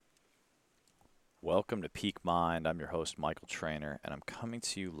Welcome to Peak Mind. I'm your host, Michael Trainer, and I'm coming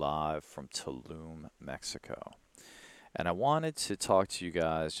to you live from Tulum, Mexico. And I wanted to talk to you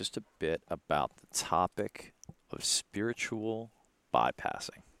guys just a bit about the topic of spiritual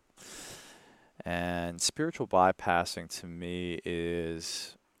bypassing. And spiritual bypassing to me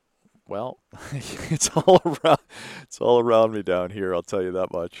is, well, it's all around me down here, I'll tell you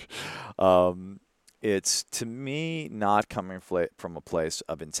that much. Um, it's to me not coming from a place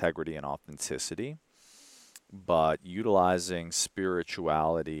of integrity and authenticity, but utilizing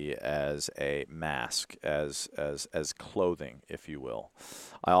spirituality as a mask, as clothing, if you will.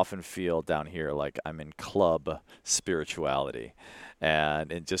 I often feel down here like I'm in club spirituality,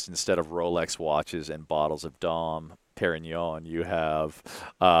 and just instead of Rolex watches and bottles of Dom Perignon, you have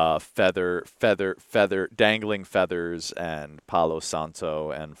dangling feathers and Palo Santo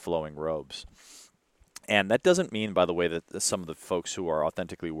and flowing robes. And that doesn't mean, by the way, that some of the folks who are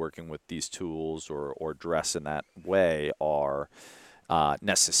authentically working with these tools or dress in that way are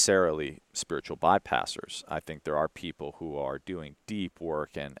necessarily spiritual bypassers. I think there are people who are doing deep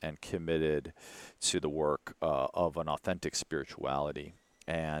work and committed to the work of an authentic spirituality.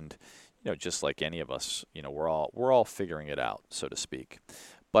 And just like any of us, we're all figuring it out, so to speak.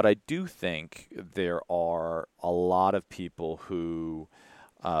 But I do think there are a lot of people who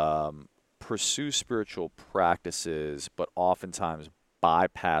pursue spiritual practices, but oftentimes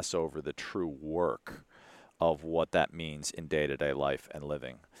bypass over the true work of what that means in day to day life and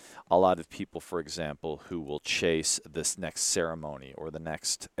living. A lot of people, for example, who will chase this next ceremony or the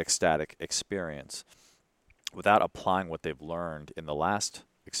next ecstatic experience without applying what they've learned in the last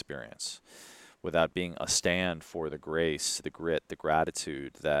experience, without being a stand for the grace, the grit, the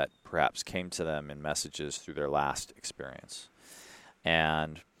gratitude that perhaps came to them in messages through their last experience.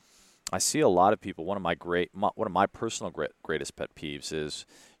 And I see a lot of people. One of my personal greatest pet peeves is,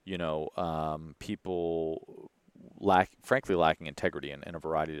 people frankly lacking integrity in a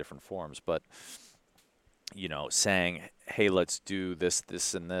variety of different forms. But saying, "Hey, let's do this,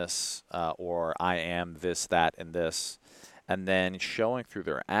 this, and this," or "I am this, that, and this," and then showing through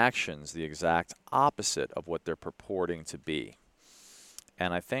their actions the exact opposite of what they're purporting to be.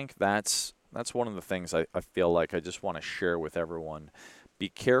 And I think that's one of the things I feel like I just want to share with everyone. Be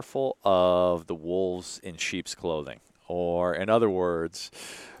careful of the wolves in sheep's clothing. Or, in other words,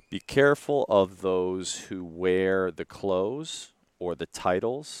 be careful of those who wear the clothes or the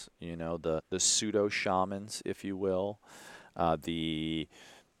titles, the pseudo shamans, if you will, the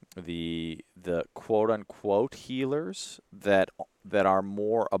quote unquote healers that are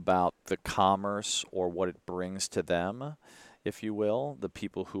more about the commerce or what it brings to them, if you will, the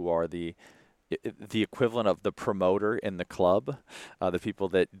people who are the equivalent of the promoter in the club, the people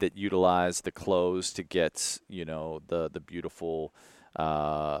that utilize the clothes to get the beautiful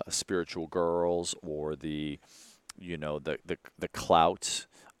spiritual girls, or the clout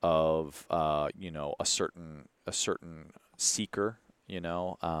of a certain seeker,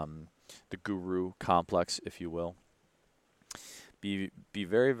 the guru complex, if you will. Be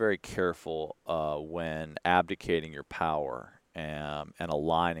very, very careful when abdicating your power and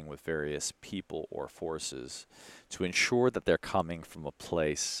aligning with various people or forces to ensure that they're coming from a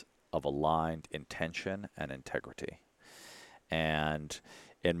place of aligned intention and integrity. And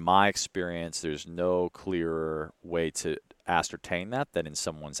in my experience, there's no clearer way to ascertain that than in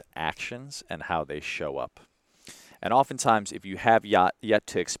someone's actions and how they show up. And oftentimes, if you have yet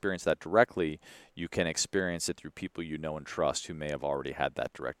to experience that directly, you can experience it through people you know and trust who may have already had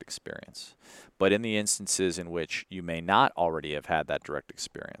that direct experience. But in the instances in which you may not already have had that direct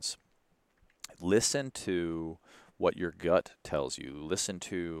experience, listen to what your gut tells you, listen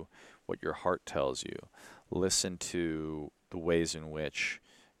to what your heart tells you, listen to the ways in which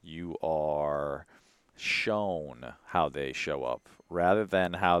you are shown how they show up rather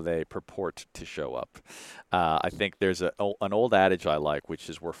than how they purport to show up. I think there's an old adage I like, which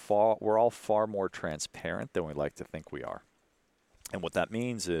is we're all far more transparent than we like to think we are. And what that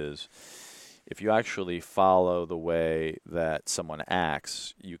means is if you actually follow the way that someone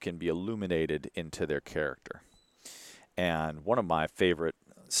acts, you can be illuminated into their character. And one of my favorite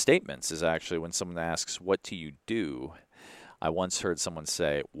statements is actually when someone asks, "What do you do?" I once heard someone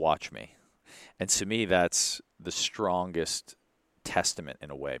say, "Watch me." And to me, that's the strongest testament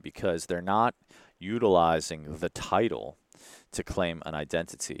in a way, because they're not utilizing the title to claim an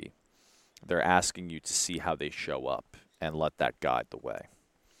identity. They're asking you to see how they show up and let that guide the way.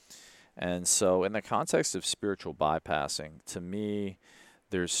 And so, in the context of spiritual bypassing, to me,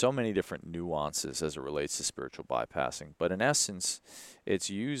 there's so many different nuances as it relates to spiritual bypassing. But in essence,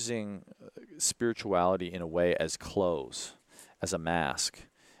 it's using spirituality in a way as clothes, as a mask,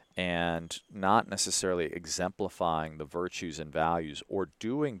 and not necessarily exemplifying the virtues and values or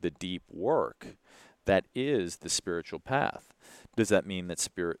doing the deep work that is the spiritual path. Does that mean that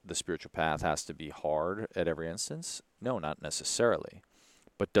the spiritual path has to be hard at every instance? No, not necessarily.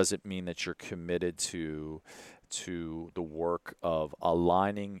 But does it mean that you're committed to the work of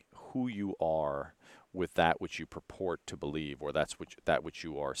aligning who you are with that which you purport to believe, or that which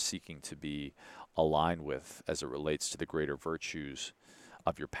you are seeking to be aligned with as it relates to the greater virtues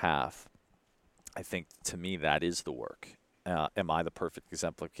of your path? I think to me that is the work. Am I the perfect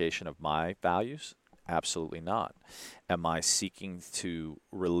exemplification of my values? Absolutely not. Am I seeking to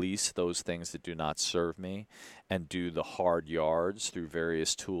release those things that do not serve me and do the hard yards through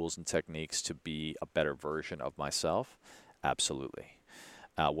various tools and techniques to be a better version of myself? Absolutely.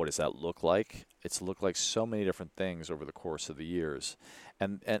 What does that look like? It's looked like so many different things over the course of the years.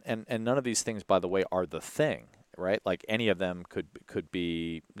 And none of these things, by the way, are the thing, right? Like any of them could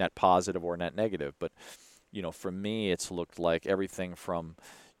be net positive or net negative. But, for me, it's looked like everything from,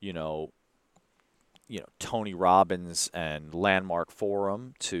 you know, Tony Robbins and Landmark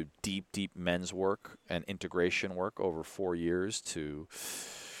Forum to deep, deep men's work and integration work over 4 years to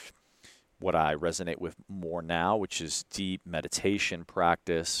what I resonate with more now, which is deep meditation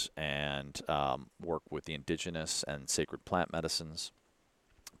practice and work with the indigenous and sacred plant medicines.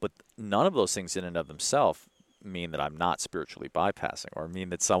 But none of those things in and of themselves mean that I'm not spiritually bypassing, or mean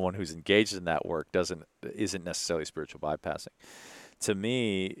that someone who's engaged in that work isn't necessarily spiritual bypassing. To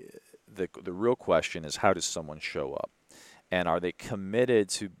me, the real question is, how does someone show up, and are they committed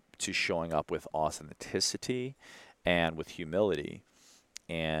to showing up with authenticity and with humility,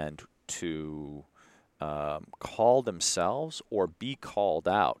 and to call themselves or be called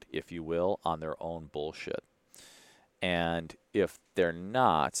out, if you will, on their own bullshit. And if they're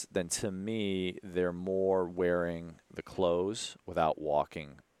not, then to me, they're more wearing the clothes without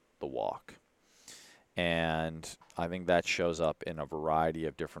walking the walk. And I think that shows up in a variety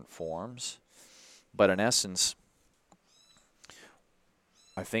of different forms. But in essence,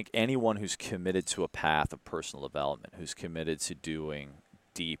 I think anyone who's committed to a path of personal development, who's committed to doing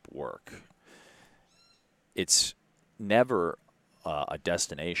deep work, it's never a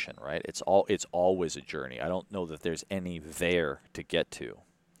destination, right? It's always a journey. I don't know that there's any there to get to,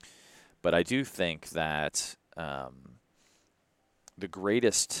 but I do think that the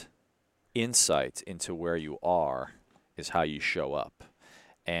greatest insight into where you are is how you show up,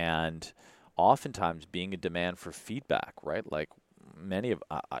 and oftentimes being a demand for feedback, right? Like many of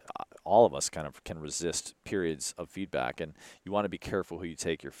all of us kind of can resist periods of feedback, and you want to be careful who you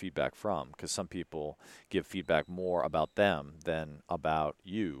take your feedback from, because some people give feedback more about them than about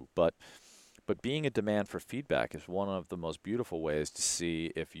you. But being a demand for feedback is one of the most beautiful ways to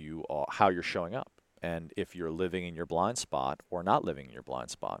see if you are, how you're showing up, and if you're living in your blind spot or not living in your blind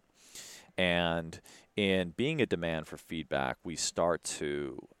spot. And in being a demand for feedback, we start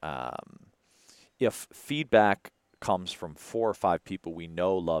to, if feedback comes from 4 or 5 people we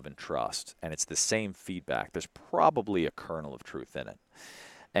know, love, and trust, and it's the same feedback, there's probably a kernel of truth in it.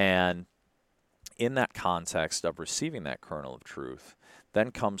 And in that context of receiving that kernel of truth,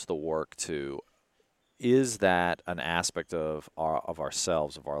 then comes the work to, is that an aspect of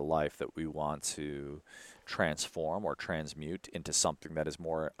ourselves, of our life, that we want to transform or transmute into something that is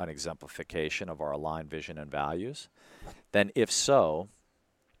more an exemplification of our aligned vision and values? Then if so,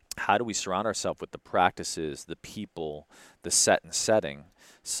 how do we surround ourselves with the practices, the people, the set and setting,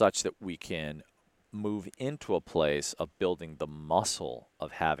 such that we can move into a place of building the muscle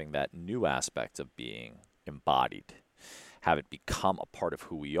of having that new aspect of being embodied, have it become a part of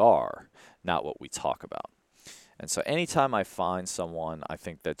who we are, not what we talk about. And so anytime I find someone I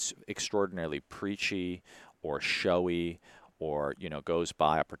think that's extraordinarily preachy or showy, or goes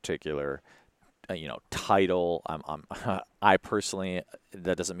by a particular title, I personally,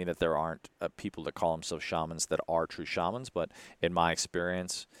 that doesn't mean that there aren't people that call themselves shamans that are true shamans, but in my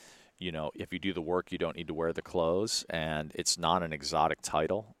experience, if you do the work, you don't need to wear the clothes, and it's not an exotic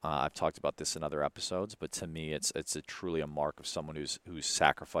title. I've talked about this in other episodes, but to me, it's truly a mark of someone who's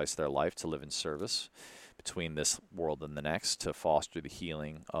sacrificed their life to live in service between this world and the next, to foster the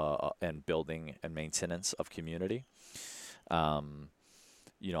healing and building and maintenance of community.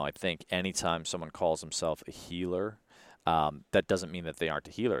 I think anytime someone calls himself a healer, that doesn't mean that they aren't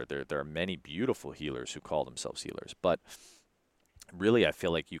a healer. There are many beautiful healers who call themselves healers, but really, I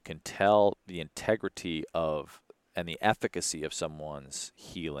feel like you can tell the integrity of and the efficacy of someone's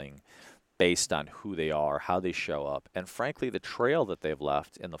healing based on who they are, how they show up, and frankly, the trail that they've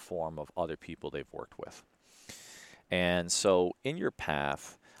left in the form of other people they've worked with. And so, in your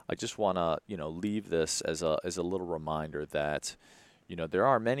path, I just want to, leave this as a little reminder that, There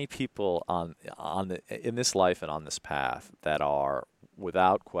are many people in this life and on this path that are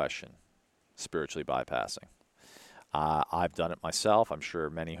without question spiritually bypassing. I've done it myself. I'm sure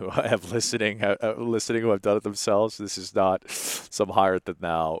many who have listening who have done it themselves. This is not some higher than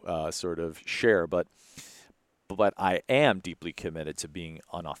thou sort of share, but I am deeply committed to being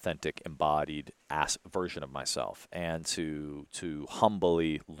an authentic, embodied version of myself, and to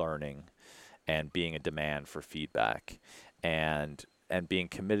humbly learning and being a demand for feedback, and being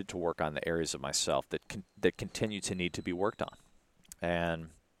committed to work on the areas of myself that continue to need to be worked on. And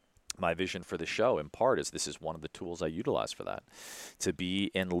my vision for the show, in part, is this is one of the tools I utilize for that, to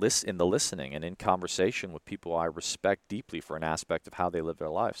be in the listening and in conversation with people I respect deeply for an aspect of how they live their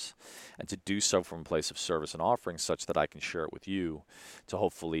lives, and to do so from a place of service and offering, such that I can share it with you, to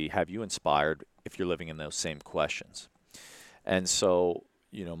hopefully have you inspired if you're living in those same questions. And so,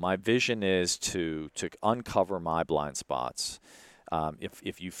 my vision is to uncover my blind spots.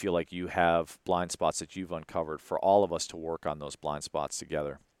 If you feel like you have blind spots that you've uncovered, for all of us to work on those blind spots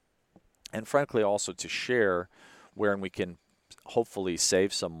together. And frankly, also to share wherein we can hopefully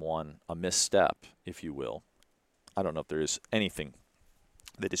save someone a misstep, if you will. I don't know if there is anything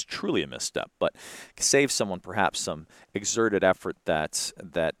that is truly a misstep, but save someone perhaps some exerted effort that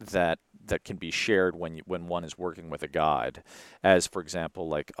can be shared when one is working with a guide, as for example,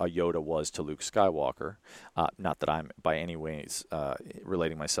 like a Yoda was to Luke Skywalker. Not that I'm by any ways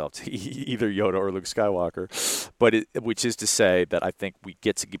relating myself to either Yoda or Luke Skywalker, but which is to say that I think we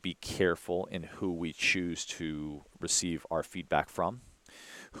get to be careful in who we choose to receive our feedback from,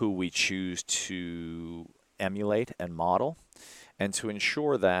 who we choose to emulate and model, and to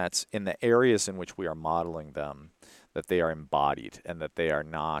ensure that in the areas in which we are modeling them, that they are embodied and that they are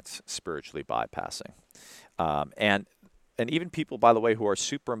not spiritually bypassing. And even people, by the way, who are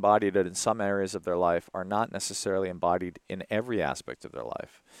super embodied in some areas of their life are not necessarily embodied in every aspect of their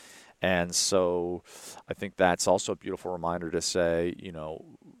life. And so I think that's also a beautiful reminder to say,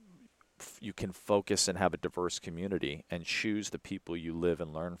 you can focus and have a diverse community and choose the people you live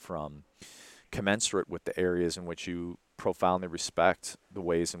and learn from, commensurate with the areas in which you profoundly respect the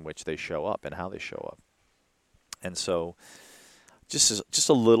ways in which they show up and how they show up. And so just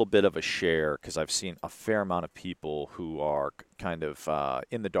a little bit of a share, because I've seen a fair amount of people who are kind of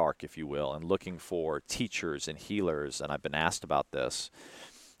in the dark, if you will, and looking for teachers and healers, and I've been asked about this.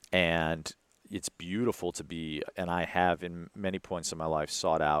 And it's beautiful to be, and I have in many points in my life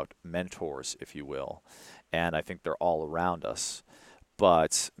sought out mentors, if you will, and I think they're all around us.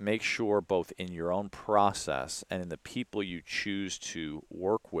 But make sure both in your own process and in the people you choose to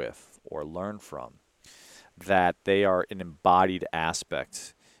work with or learn from, that they are an embodied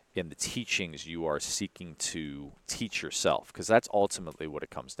aspect in the teachings you are seeking to teach yourself, because that's ultimately what it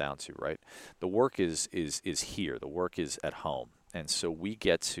comes down to, right? The work is here. The work is at home. And so we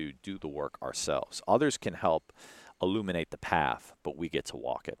get to do the work ourselves. Others can help illuminate the path, but we get to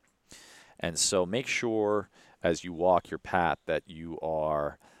walk it. And so make sure as you walk your path that you're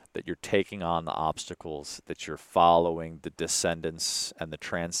taking on the obstacles, that you're following the descendants and the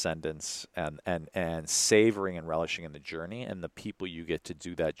transcendence, and savoring and relishing in the journey and the people you get to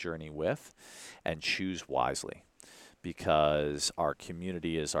do that journey with, and choose wisely, because our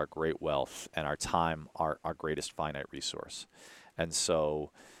community is our great wealth and our time our greatest finite resource. And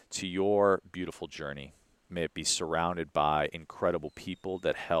so to your beautiful journey, may it be surrounded by incredible people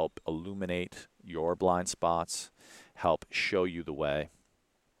that help illuminate your blind spots, help show you the way.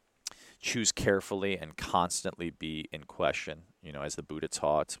 Choose carefully and constantly be in question. As the Buddha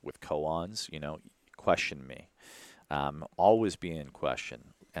taught with koans, question me. Always be in question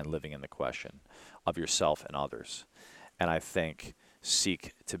and living in the question of yourself and others. And I think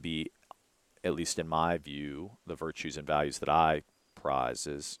seek to be, at least in my view, the virtues and values that I prize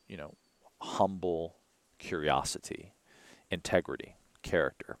is, humble curiosity, integrity,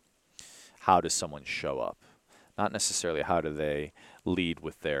 character. How does someone show up? Not necessarily how do they lead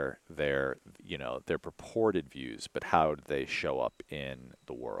with their purported views, but how do they show up in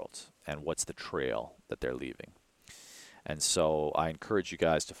the world, and what's the trail that they're leaving. And so I encourage you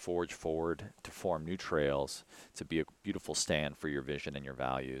guys to forge forward, to form new trails, to be a beautiful stand for your vision and your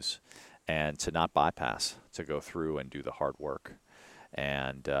values, and to not bypass, to go through and do the hard work.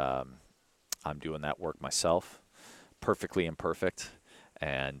 And I'm doing that work myself, perfectly imperfect,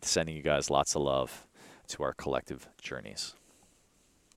 and sending you guys lots of love to our collective journeys.